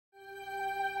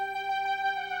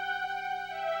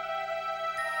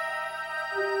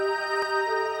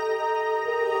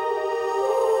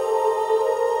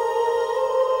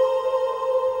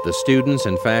The students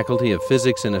and faculty of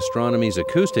Physics and Astronomy's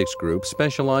Acoustics group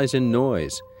specialize in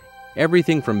noise.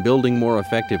 Everything from building more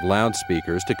effective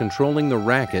loudspeakers to controlling the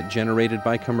racket generated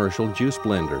by commercial juice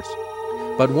blenders.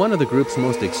 But one of the group's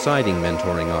most exciting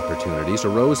mentoring opportunities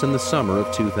arose in the summer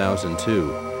of 2002,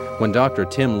 when Dr.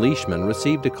 Tim Leishman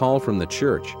received a call from the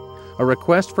church, a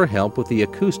request for help with the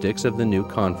acoustics of the new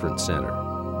conference center.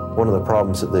 One of the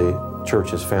problems that the church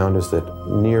has found is that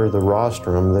near the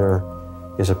rostrum there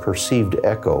is a perceived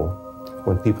echo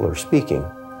when people are speaking.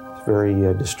 It's very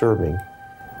disturbing.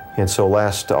 And so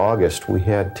last August we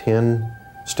had 10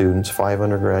 students, 5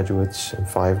 undergraduates and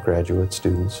 5 graduate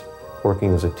students,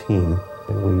 working as a team.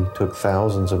 And we took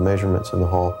thousands of measurements in the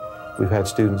hall. We've had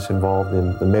students involved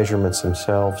in the measurements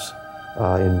themselves,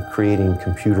 in creating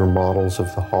computer models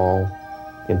of the hall,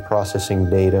 in processing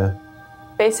data.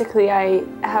 Basically, I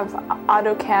have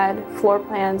AutoCAD floor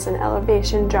plans and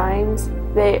elevation drawings.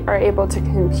 They are able to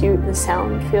compute the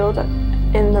sound field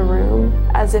in the room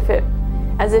as if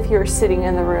you were sitting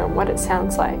in the room, what it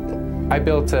sounds like. I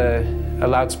built a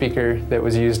loudspeaker that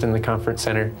was used in the conference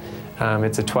center.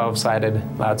 It's a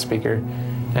 12-sided loudspeaker,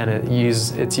 and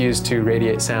it's used to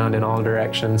radiate sound in all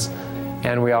directions.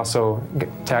 And we also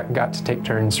got to take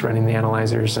turns running the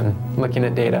analyzers and looking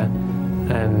at data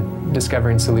and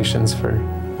discovering solutions for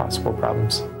possible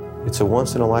problems. It's a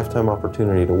once-in-a-lifetime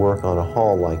opportunity to work on a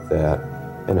hall like that,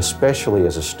 and especially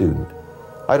as a student.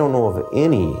 I don't know of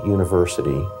any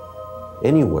university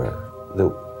anywhere that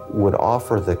would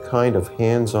offer the kind of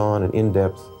hands-on and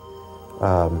in-depth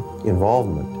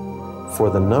involvement for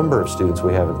the number of students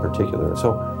we have in particular.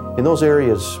 So in those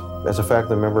areas, as a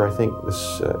faculty member, I think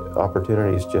this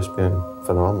opportunity has just been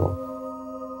phenomenal.